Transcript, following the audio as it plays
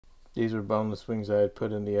These were boneless wings I had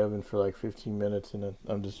put in the oven for like 15 minutes, and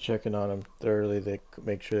I'm just checking on them thoroughly. They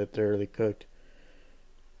make sure that they're thoroughly cooked.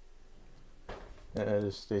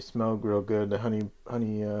 And they smell real good. The honey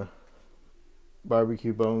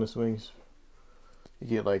barbecue boneless wings. You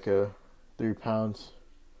get like 3 pounds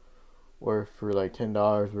worth for like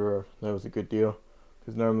 $10. That was a good deal.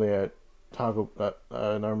 Because normally at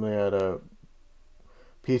normally at a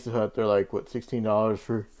Pizza Hut they're like what $16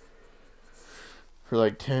 for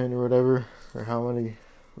like 10 or whatever, or how many,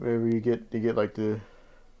 whatever you get. You get like the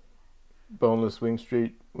boneless wing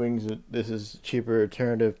street wings. This is a cheaper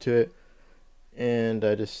alternative to it, and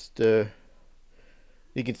I just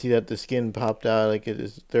you can see that the skin popped out, like it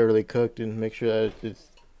is thoroughly cooked, and make sure that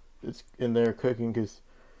it's in there cooking because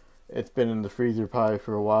it's been in the freezer probably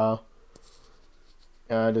for a while.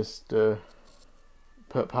 And I just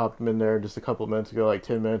popped them in there just a couple minutes ago, like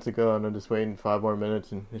 10 minutes ago, and I'm just waiting 5 more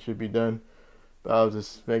minutes and it should be done. But I was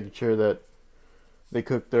just making sure that they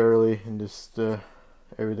cook thoroughly and just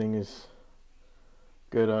everything is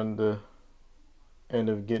good on the end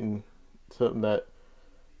of getting something that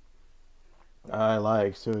I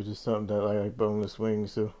like. So it's just something that I like boneless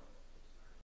wings. So